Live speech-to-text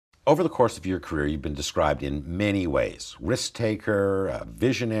Over the course of your career, you've been described in many ways. Risk taker, a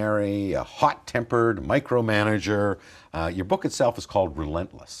visionary, a hot-tempered micromanager. Your book itself is called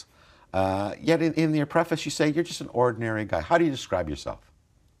Relentless. Yet in your preface, you say you're just an ordinary guy. How do you describe yourself?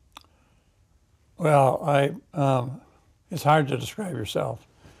 Well, it's hard to describe yourself.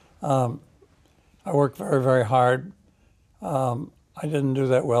 I worked very, very hard. I didn't do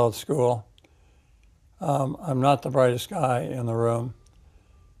that well at school. I'm not the brightest guy in the room,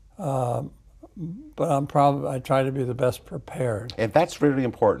 but I try to be the best prepared. And that's really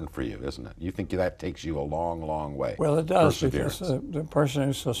important for you, isn't it? You think that takes you a long, long way. Well, it does, because Perseverance. the person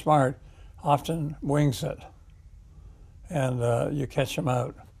who's so smart often wings it, and you catch them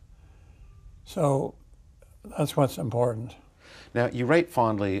out. So that's what's important. Now, you write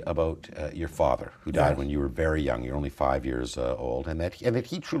fondly about your father, who died Yes. when you were very young. You're only 5 years old, and that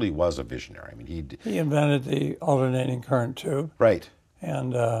he truly was a visionary. I mean, He invented the alternating current tube, right.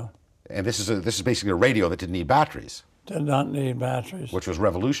 and And this is basically a radio that didn't need batteries, did not need batteries. which was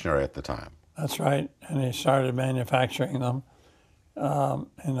revolutionary at the time. That's right, and he started manufacturing them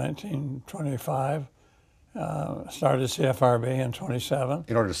in 1925. Started CFRB in 27.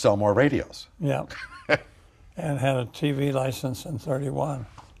 In order to sell more radios. Yeah, and had a TV license in 31.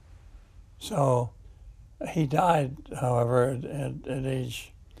 So he died, however, at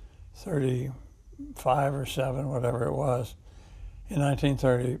age 35 or 7, whatever it was, in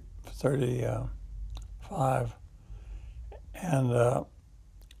 1935. And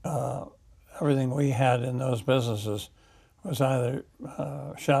everything we had in those businesses was either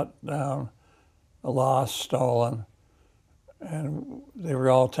shut down, lost, stolen, and they were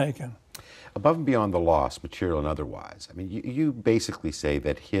all taken. Above and beyond the loss, material and otherwise, I mean, you basically say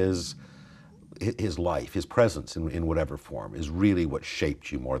that his life, his presence in whatever form, is really what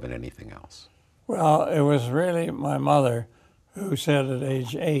shaped you more than anything else. Well, it was really my mother who said at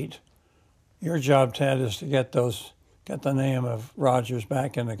age 8, "Your job, Ted, is to get the name of Rogers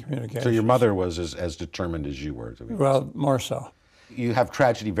back into communications." So your mother was as determined as you were to be. Well, more so. You have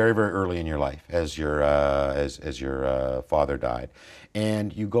tragedy very, very early in your life as your father died,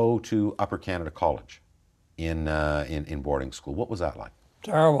 and you go to Upper Canada College in boarding school. What was that like?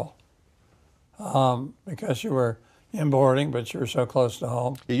 Terrible. Because you were in boarding, but you were so close to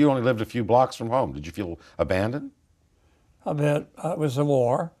home. You only lived a few blocks from home. Did you feel abandoned? A bit. It was the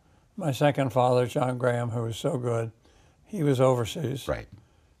war. My second father, John Graham, who was so good, he was overseas. Right.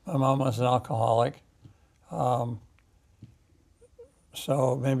 My mom was an alcoholic.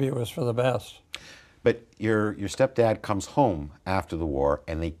 So maybe it was for the best. But your stepdad comes home after the war,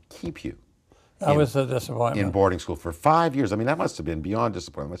 and they keep you That was the disappointment. in boarding school for 5 years. I mean, that must have been beyond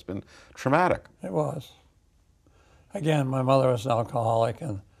disappointment. It must have been traumatic. It was. Again, my mother was an alcoholic,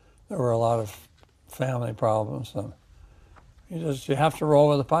 and there were a lot of family problems, and you have to roll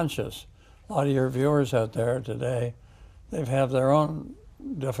with the punches. A lot of your viewers out there today, they have their own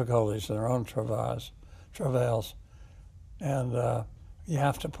difficulties, their own travails, and you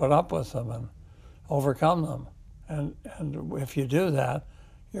have to put up with them and overcome them. And if you do that,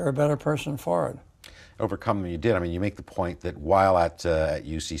 you're a better person for it. Overcome them you did. I mean, you make the point that while at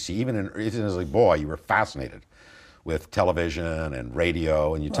UCC, even as a boy, you were fascinated with television and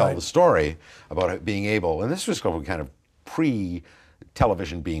radio, and you tell Right. the story about it being able, and this was kind of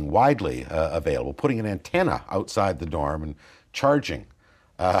pre-television being widely available, putting an antenna outside the dorm and charging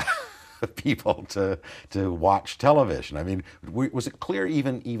people to watch television. I mean, was it clear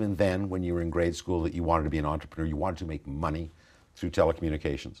even then when you were in grade school that you wanted to be an entrepreneur, you wanted to make money through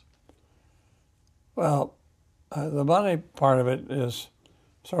telecommunications? Well, the money part of it is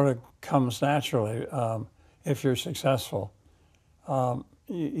sort of comes naturally if you're successful.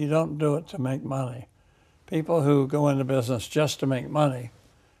 You don't do it to make money. People who go into business just to make money,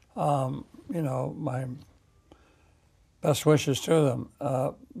 my best wishes to them.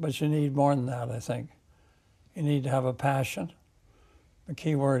 But you need more than that, I think. You need to have a passion. The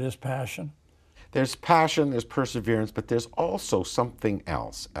key word is passion. There's passion, there's perseverance, but there's also something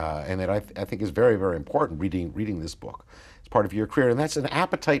else, and that I think is very, very important reading this book. It's part of your career, and that's an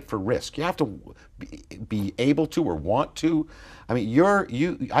appetite for risk. You have to be able to or want to. I mean,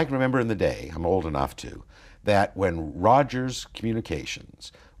 I can remember in the day, I'm old enough to, that when Rogers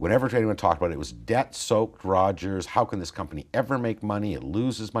Communications, whenever anyone talked about it, it was debt-soaked Rogers. How can this company ever make money? It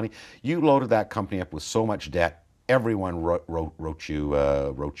loses money. You loaded that company up with so much debt, everyone wrote you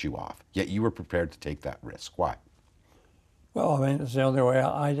off. Yet you were prepared to take that risk. Why? Well, I mean, it's the only way.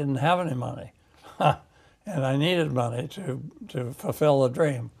 I didn't have any money, and I needed money to fulfill the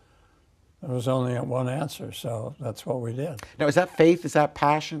dream. There was only one answer, so that's what we did. Now, is that faith? Is that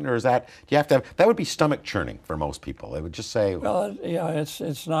passion? Or is that, do you have to have, that would be stomach churning for most people. They would just say, Well, yeah,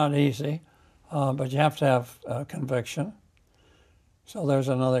 it's not easy, but you have to have conviction. So there's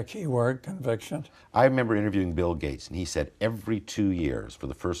another key word, conviction. I remember interviewing Bill Gates, and he said every 2 years, for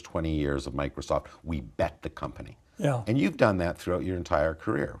the first 20 years of Microsoft, we bet the company. Yeah. And you've done that throughout your entire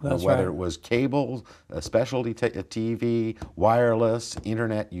career. That's Whether right. it was cable, specialty TV, wireless,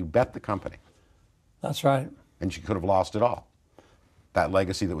 internet, you bet the company. That's right. And you could have lost it all. That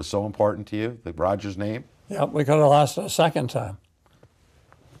legacy that was so important to you, the Rogers name. Yep, we could have lost it a second time.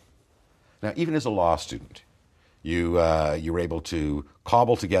 Now, even as a law student, you were able to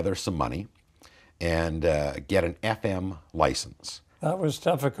cobble together some money and get an FM license. That was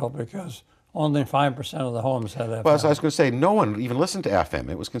difficult because only 5% of the homes had FM. Well, as I was going to say, no one even listened to FM.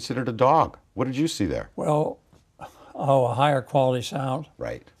 It was considered a dog. What did you see there? Well, a higher quality sound.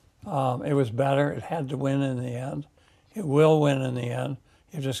 Right. It was better. It had to win in the end. It will win in the end.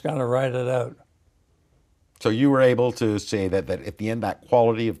 You just got to write it out. So you were able to say that at the end, that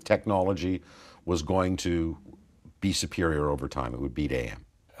quality of technology was going to be superior over time. It would beat AM.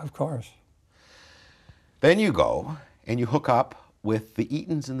 Of course. Then you go and you hook up with the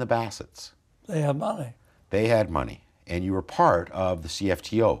Eatons and the Bassetts. They had money. They had money. And you were part of the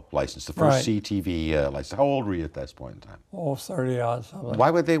CFTO license, the first Right. CTV license. How old were you at this point in time? Oh, 30 odd something.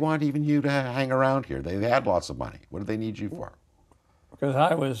 Why would they want even you to hang around here? They had lots of money. What did they need you for? Because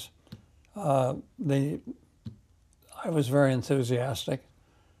I was, I was very enthusiastic.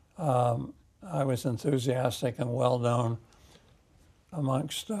 I was enthusiastic and well known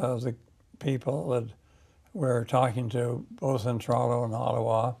amongst the people that we're talking to, both in Toronto and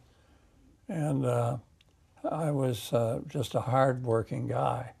Ottawa. And I was just a hard-working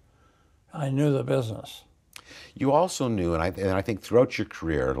guy. I knew the business. You also knew, and I think throughout your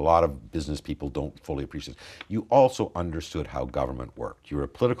career, a lot of business people don't fully appreciate this, you also understood how government worked. You were a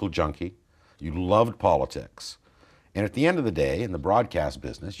political junkie. You loved politics. And at the end of the day, in the broadcast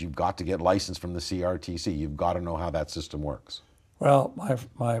business, you've got to get licensed from the CRTC. You've got to know how that system works. Well,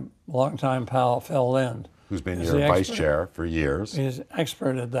 my longtime pal, Phil Lind, Who's been is your the vice expert. chair for years. He's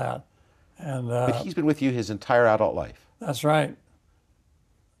expert at that. And But he's been with you his entire adult life. that's right.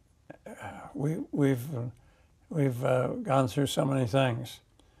 We've gone through so many things.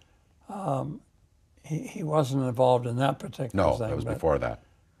 He wasn't involved in that particular No, thing. that was but, before that.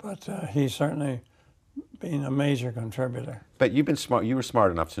 But he's certainly been a major contributor. But you've been smart. You were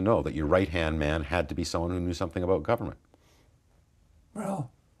smart enough to know that your right-hand man had to be someone who knew something about government.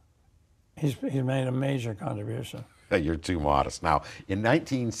 Well, he's made a major contribution. You're too modest. Now, in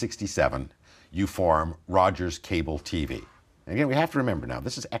 1967, you form Rogers Cable TV. And again, we have to remember now,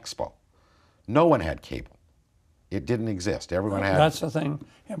 this is Expo. No one had cable. It didn't exist. Everyone had... That's the thing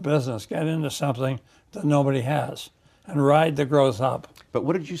in business. Get into something that nobody has and ride the growth up. But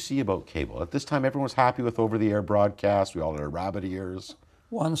what did you see about cable? At this time, everyone was happy with over-the-air broadcast. We all had our rabbit ears.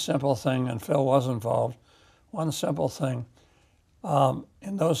 One simple thing, and Phil was involved, one simple thing.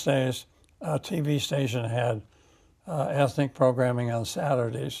 In those days, a TV station had ethnic programming on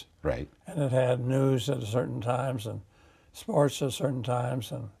Saturdays. Right. And it had news at certain times and sports at certain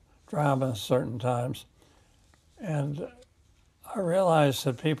times and drama at certain times. And I realized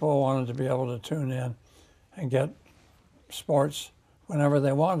that people wanted to be able to tune in and get sports whenever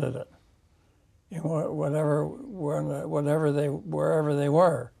they wanted it, wherever they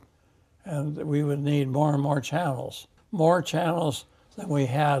were. And we would need more and more channels than we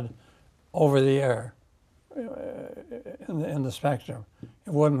had over the air in the spectrum.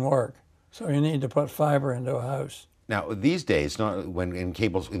 It wouldn't work. So you need to put fiber into a house. Now, these days, when in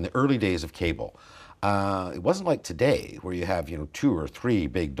cables, in the early days of cable, it wasn't like today where you have 2 or 3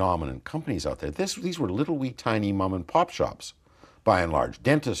 big dominant companies out there. These were little wee tiny mom and pop shops, by and large.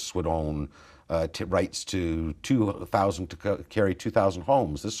 Dentists would own rights to 2,000 to carry 2,000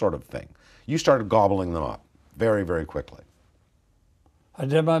 homes, this sort of thing. You started gobbling them up very, very quickly. I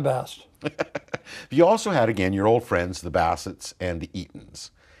did my best. You also had, again, your old friends, the Bassetts and the Eatons,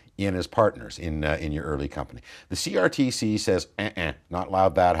 in as partners in your early company. The CRTC says, not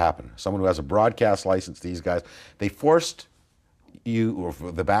allowed that happen. Someone who has a broadcast license, these guys, they forced you,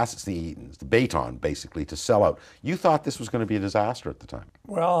 or the Bassetts, the Eatons, the Bayton, basically, to sell out. You thought this was going to be a disaster at the time.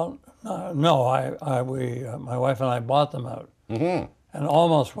 Well, no, my wife and I bought them out and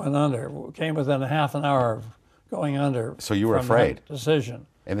almost went under. Came within a half an hour of going under. So you were from afraid. that decision.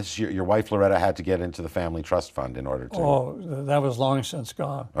 And this is your wife, Loretta, had to get into the family trust fund in order to... Oh, that was long since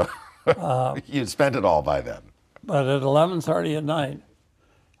gone. You'd spent it all by then. But at 11:30 at night,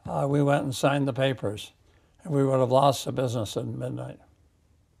 we went and signed the papers, and we would have lost the business at midnight.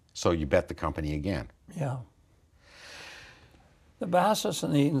 So you bet the company again. Yeah. The Bassetts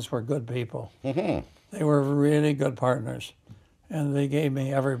and Eatons were good people. They were really good partners, and they gave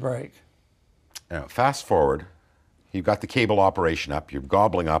me every break. Now, fast forward, you've got the cable operation up. You're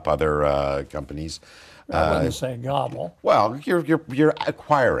gobbling up other companies. I wouldn't say gobble. Well, you're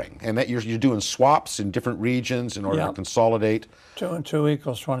acquiring, and that you're doing swaps in different regions in order to consolidate. 2 and 2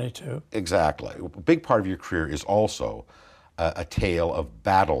 equals 22. Exactly. A big part of your career is also a tale of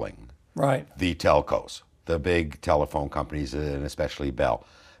battling the telcos, the big telephone companies, and especially Bell.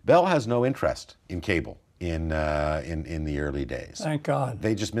 Bell has no interest in cable in the early days. Thank God.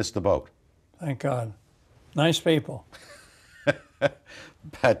 They just missed the boat. Thank God. Nice people.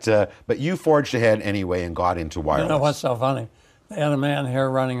 But you forged ahead anyway and got into wireless. You know what's so funny? They had a man here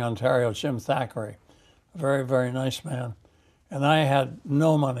running Ontario, Jim Thackeray, a very, very nice man. And I had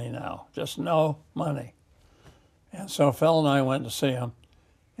no money now, just no money. And so Phil and I went to see him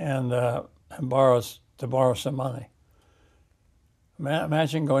and borrow some money.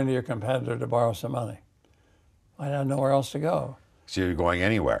 Imagine going to your competitor to borrow some money. I had nowhere else to go. So you're going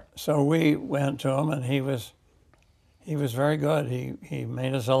anywhere. So we went to him, and he was very good. He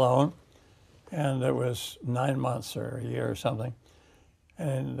made us a loan, and it was 9 months or a year or something.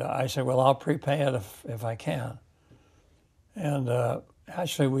 And I said, well, I'll prepay it if I can. And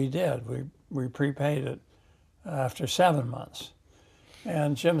actually we did. We prepaid it after 7 months.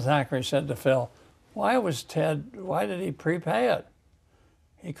 And Jim Thackeray said to Phil, why did he prepay it?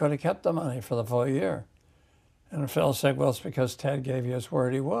 He could have kept the money for the full year. And Phil said, well, it's because Ted gave you his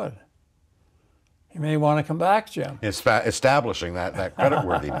word he would. You may want to come back, Jim. It's establishing that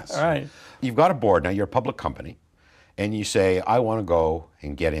creditworthiness. Right. You've got a board now. You're a public company, and you say, I want to go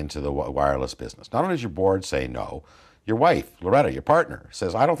and get into the wireless business. Not only does your board say no, your wife, Loretta, your partner,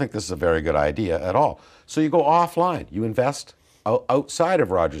 says, I don't think this is a very good idea at all. So you go offline. You invest outside of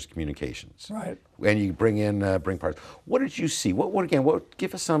Rogers Communications. Right. And you bring parts. What did you see?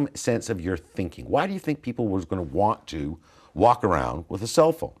 Give us some sense of your thinking. Why do you think people was going to want to walk around with a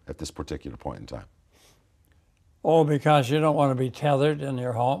cell phone at this particular point in time? Oh, because you don't want to be tethered in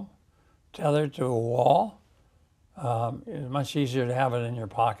your home, tethered to a wall. It's much easier to have it in your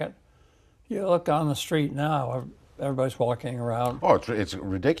pocket. You look on the street now, everybody's walking around. Oh, it's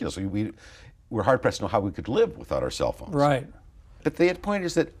ridiculous. We're hard-pressed to know how we could live without our cell phones. Right. But the point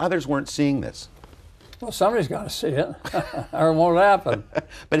is that others weren't seeing this. Well, somebody's got to see it, or it won't happen.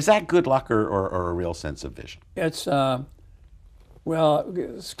 But is that good luck or a real sense of vision? It's, well,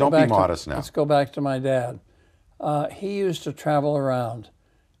 Don't be modest now. Let's go back to my dad. He used to travel around.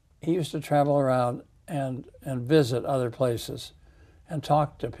 He used to travel around and visit other places and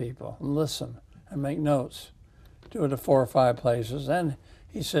talk to people and listen and make notes. Do it to 4 or 5 places. Then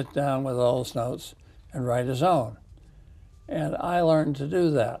he'd sit down with all those notes and write his own. And I learned to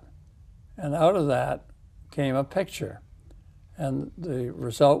do that. And out of that came a picture. And the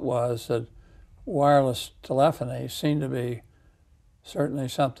result was that wireless telephony seemed to be certainly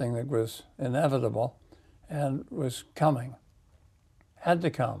something that was inevitable and was coming. Had to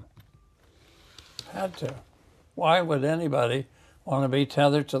come. Had to. Why would anybody want to be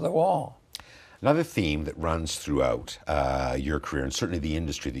tethered to the wall? Another theme that runs throughout your career, and certainly the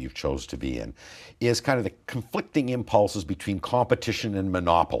industry that you've chosen to be in, is kind of the conflicting impulses between competition and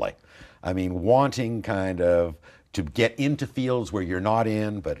monopoly. I mean, wanting kind of to get into fields where you're not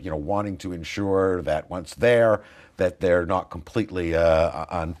in, but wanting to ensure that once there, that they're not completely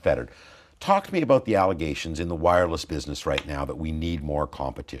unfettered. Talk to me about the allegations in the wireless business right now that we need more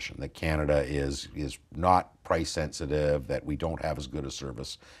competition, that Canada is not price sensitive, that we don't have as good a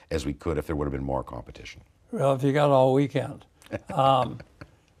service as we could if there would have been more competition. Well, if you got all weekend.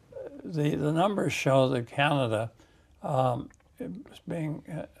 The numbers show that Canada, being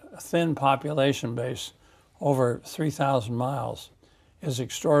a thin population base, over 3,000 miles, is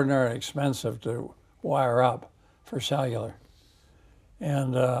extraordinarily expensive to wire up for cellular.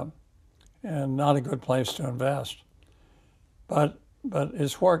 And not a good place to invest. But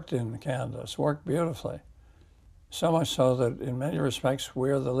it's worked in Canada. It's worked beautifully. So much so that in many respects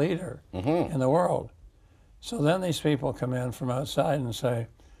we're the leader in the world. So then these people come in from outside and say,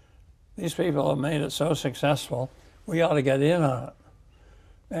 these people have made it so successful, we ought to get in on it.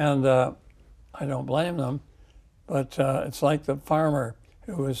 And I don't blame them, but it's like the farmer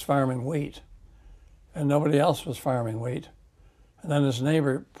who was farming wheat and nobody else was farming wheat. And then his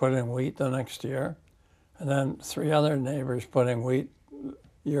neighbor put in wheat the next year, and then 3 other neighbors put in wheat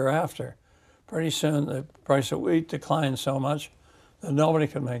year after. Pretty soon the price of wheat declined so much that nobody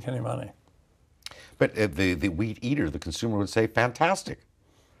could make any money. But the wheat eater, the consumer, would say, fantastic.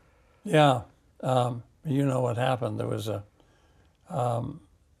 Yeah, you know what happened. There was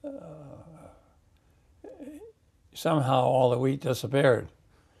somehow all the wheat disappeared.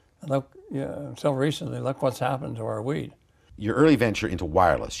 And look, yeah, until recently, look what's happened to our wheat. Your early venture into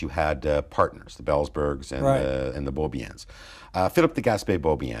wireless, you had partners, the Bellsbergs and, Right. and the Beaubiens. Philip de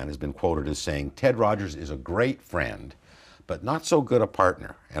Gaspé-Beaubien has been quoted as saying, Ted Rogers is a great friend, but not so good a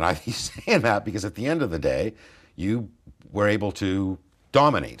partner. And he's saying that because at the end of the day, you were able to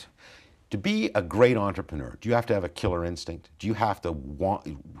dominate. To be a great entrepreneur, do you have to have a killer instinct? Do you have to want,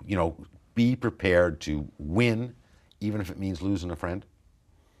 be prepared to win, even if it means losing a friend?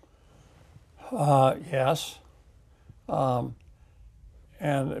 Yes. And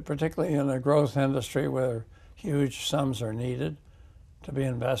particularly in a growth industry where huge sums are needed to be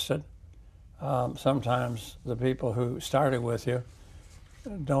invested, sometimes the people who started with you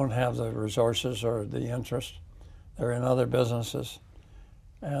don't have the resources or the interest. They're in other businesses,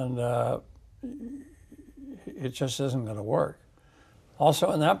 and it just isn't going to work.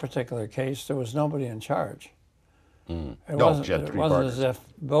 Also, in that particular case, there was nobody in charge. It wasn't as if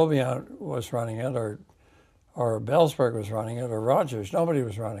Beaubien was running it or Bellsberg was running it or Rogers. Nobody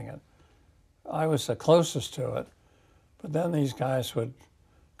was running it. I was the closest to it, but then these guys would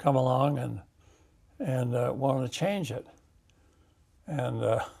come along and want to change it,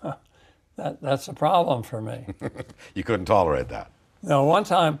 and that's a problem for me. You couldn't tolerate that. No, one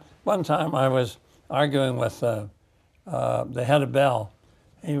time I was arguing with the head of Bell,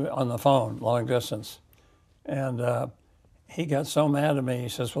 on the phone, long distance, and he got so mad at me. He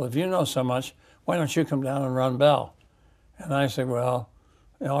says, "Well, if you know so much, why don't you come down and run Bell?" And I said, "Well,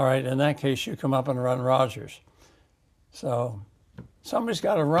 all right, in that case, you come up and run Rogers." So somebody's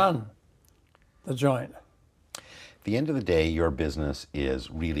got to run the joint. At the end of the day, your business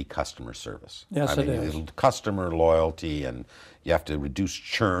is really customer service. Yes, it is. Customer loyalty, and you have to reduce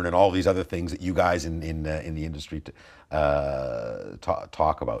churn and all these other things that you guys in the industry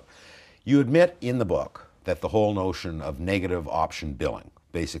talk about. You admit in the book that the whole notion of negative option billing,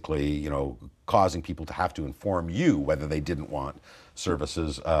 basically, causing people to have to inform you whether they didn't want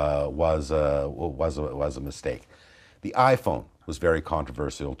services, was a mistake. The iPhone was very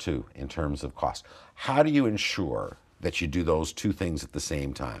controversial too in terms of cost. How do you ensure that you do those two things at the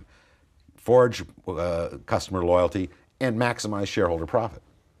same time? Forge customer loyalty and maximize shareholder profit.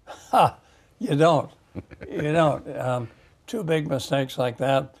 You don't. You don't. Two big mistakes like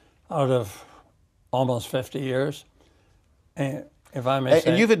that out of almost 50 years. And if I may say,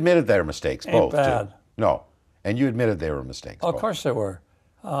 and you've admitted they were mistakes, both. Bad. Too. No, and you admitted they were mistakes. Oh, of course they were.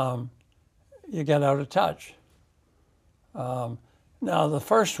 You get out of touch. Now, the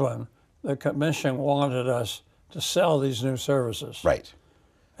first one, the commission wanted us to sell these new services. Right.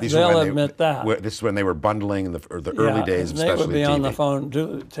 They'll admit that. This is when they were bundling in the early days of specialty TV. They would be on the phone,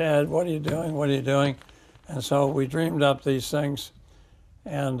 "Ted, what are you doing? What are you doing?" And so we dreamed up these things,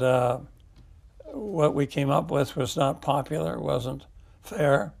 and what we came up with was not popular, wasn't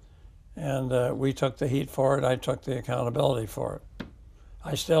fair, and we took the heat for it. I took the accountability for it.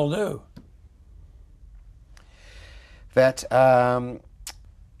 I still do.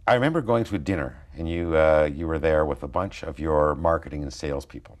 I remember going to a dinner, and you were there with a bunch of your marketing and sales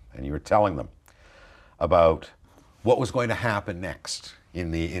people, and you were telling them about what was going to happen next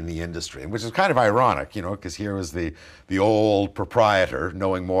in the industry, which is kind of ironic, because here was the old proprietor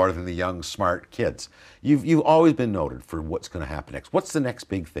knowing more than the young smart kids. You've always been noted for what's going to happen next. What's the next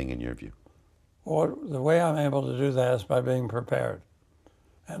big thing in your view? Well, the way I'm able to do that is by being prepared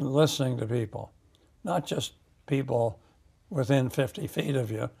and listening to people, not just people within 50 feet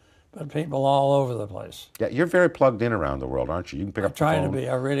of you, but people all over the place. Yeah, you're very plugged in around the world, aren't you? You can pick up the phone. I try to be.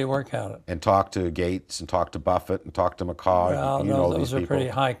 I really work at it. And talk to Gates and talk to Buffett and talk to McCaw. Well, those are pretty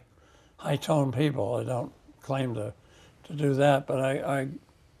high-tone people. I don't claim to do that, but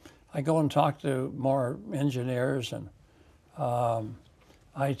I go and talk to more engineers and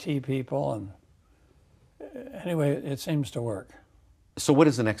IT people, and anyway, it seems to work. So what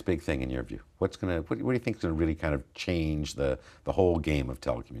is the next big thing in your view? What do you think is going to really kind of change the whole game of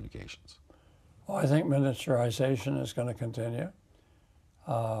telecommunications? Well, I think miniaturization is going to continue.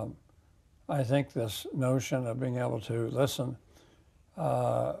 I think this notion of being able to listen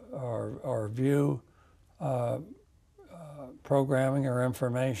or view programming or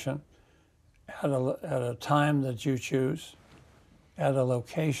information at a time that you choose, at a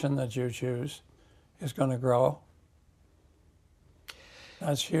location that you choose, is going to grow.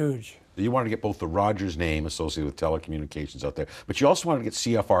 That's huge. You want to get both the Rogers name associated with telecommunications out there, but you also want to get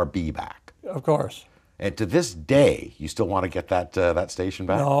CFRB back. Of course. And to this day, you still want to get that station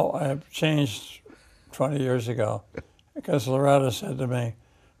back? No, I've changed 20 years ago because Loretta said to me,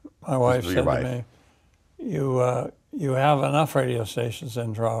 my wife said to me, you have enough radio stations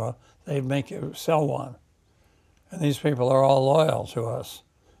in Toronto, they make you sell one. And these people are all loyal to us.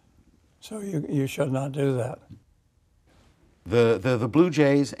 So you should not do that. The Blue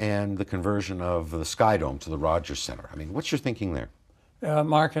Jays and the conversion of the Sky Dome to the Rogers Center. I mean, what's your thinking there?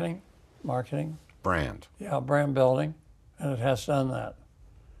 Marketing. Brand. Yeah, brand building, and it has done that.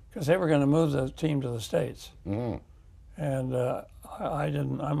 Because they were going to move the team to the States. Mm-hmm. And I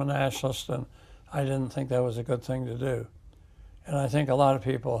didn't, I'm a nationalist, and I didn't think that was a good thing to do. And I think a lot of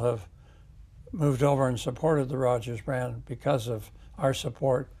people have moved over and supported the Rogers brand because of our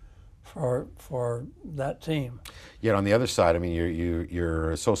support for that team. Yet on the other side, I mean,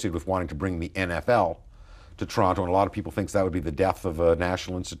 you're associated with wanting to bring the NFL to Toronto, and a lot of people think that would be the death of a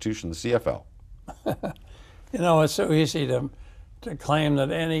national institution, the CFL. You know, it's so easy to claim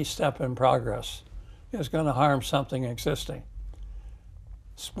that any step in progress is going to harm something existing.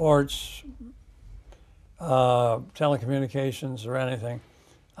 Sports, telecommunications, or anything.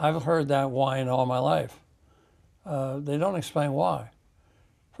 I've heard that whine all my life. They don't explain why.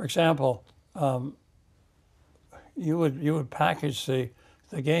 For example, you would package the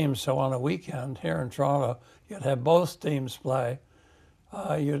games so on a weekend here in Toronto, you'd have both teams play.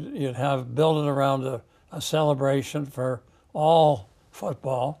 You'd have build it around a celebration for all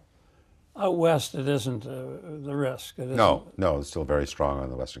football. Out west, it isn't the risk. It isn't. No, it's still very strong on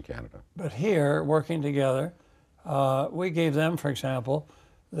the Western Canada. But here, working together, we gave them, for example,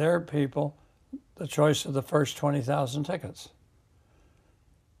 their people, the choice of the first 20,000 tickets.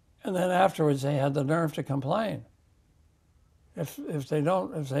 And then afterwards, they had the nerve to complain. If they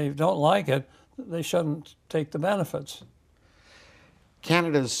don't like it, they shouldn't take the benefits.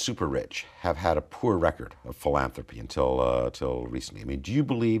 Canada's super rich have had a poor record of philanthropy until recently. I mean, do you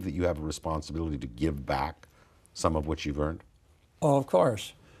believe that you have a responsibility to give back some of what you've earned? Oh, of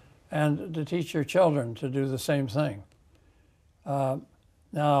course, and to teach your children to do the same thing.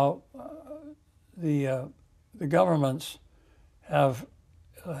 Now, the governments have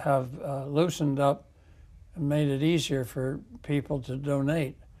loosened up and made it easier for people to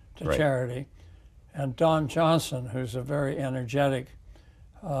donate to Right. charity. And Don Johnson, who's a very energetic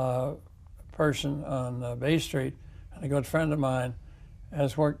person on Bay Street and a good friend of mine,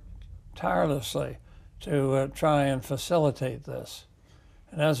 has worked tirelessly to try and facilitate this.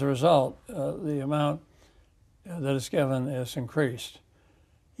 And as a result, the amount that is given is increased.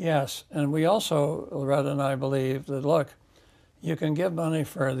 Yes, and we also, Loretta and I, believe that, look, you can give money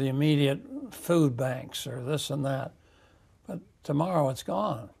for the immediate food banks or this and that, but tomorrow it's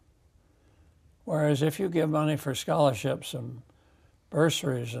gone. Whereas if you give money for scholarships and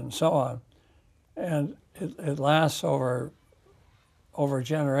bursaries and so on, and it lasts over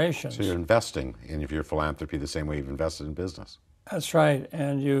generations. So you're investing in your philanthropy the same way you've invested in business. That's right,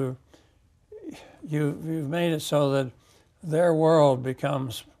 and you've made it so that their world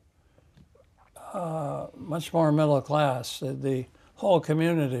becomes much more middle class. The whole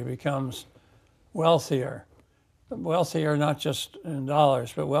community becomes wealthier not just in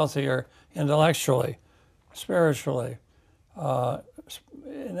dollars, but wealthier intellectually, spiritually,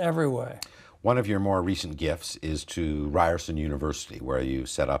 in every way. One of your more recent gifts is to Ryerson University, where you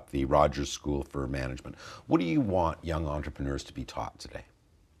set up the Rogers School for Management. What do you want young entrepreneurs to be taught today?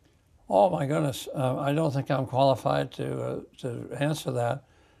 Oh my goodness, I don't think I'm qualified to answer that.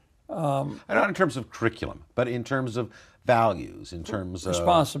 Not in terms of curriculum, but in terms of values, in terms of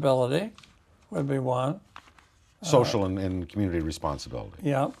responsibility would be one. social and community responsibility.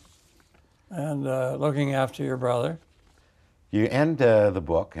 Yeah, and looking after your brother. You end the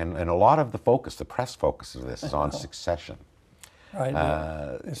book, and a lot of the focus, the press focus of this, is on succession.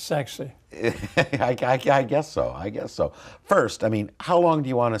 Right, it's sexy. I guess so. I guess so. First, I mean, how long do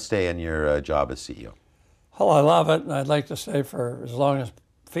you want to stay in your job as CEO? Oh, I love it, and I'd like to stay for as long as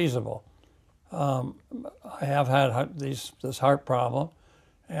feasible. I have had this heart problem,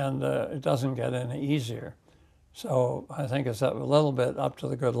 and it doesn't get any easier. So I think it's a little bit up to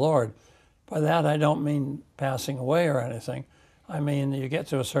the good Lord. By that, I don't mean passing away or anything. I mean, you get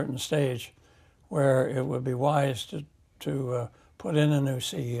to a certain stage where it would be wise to put in a new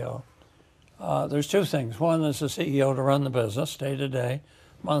CEO. There's two things. One is the CEO to run the business day to day,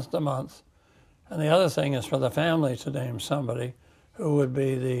 month to month. And the other thing is for the family to name somebody who would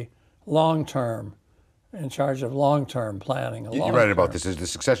be the long-term, in charge of long-term planning. You're right about this. The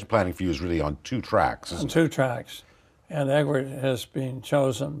succession planning for you is really on two tracks, isn't it? On two tracks. And Edward has been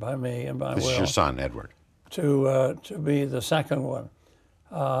chosen by me and by Will. This is your son, Edward. To be the second one.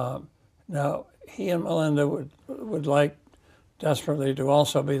 Now, he and Melinda would like desperately to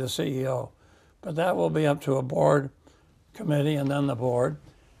also be the CEO, but that will be up to a board committee and then the board.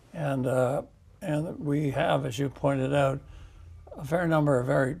 And And we have, as you pointed out, a fair number of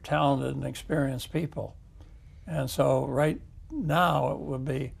very talented and experienced people. And so right now it would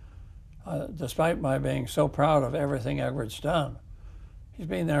be, despite my being so proud of everything Edward's done, he's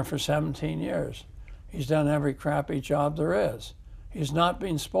been there for 17 years. He's done every crappy job there is. He's not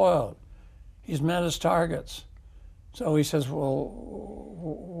been spoiled. He's met his targets. So he says, well,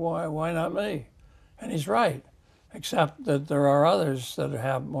 why not me? And he's right, except that there are others that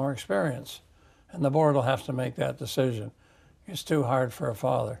have more experience. And the board will have to make that decision. It's too hard for a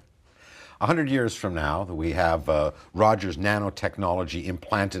father. 100 years from now, we have Rogers nanotechnology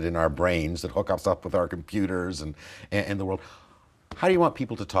implanted in our brains that hook us up with our computers and the world. How do you want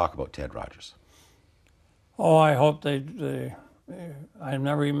people to talk about Ted Rogers? Oh, I hope I've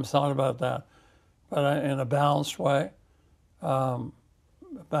never even thought about that, but in a balanced way.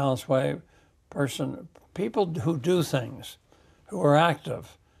 People who do things, who are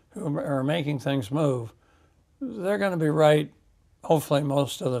active, who are making things move, they're going to be right, hopefully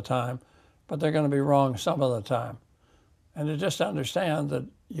most of the time, but they're going to be wrong some of the time. And to just understand that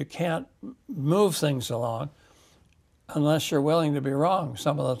you can't move things along unless you're willing to be wrong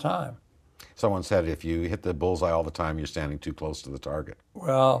some of the time. Someone said if you hit the bullseye all the time, you're standing too close to the target.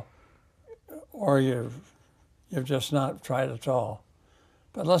 Well, or you've just not tried at all.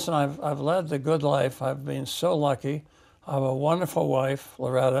 But listen, I've led the good life. I've been so lucky. I have a wonderful wife,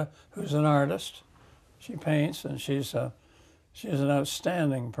 Loretta, who's an artist. She paints, and she's an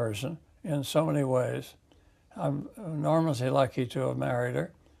outstanding person in so many ways. I'm enormously lucky to have married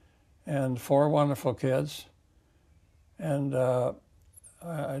her, and 4 wonderful kids. And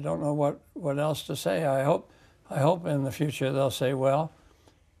I don't know what else to say. I hope in the future they'll say, well,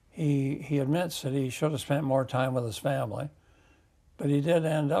 he admits that he should have spent more time with his family, but he did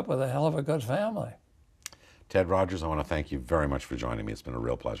end up with a hell of a good family. Ted Rogers, I want to thank you very much for joining me. It's been a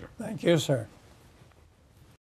real pleasure. Thank you, sir.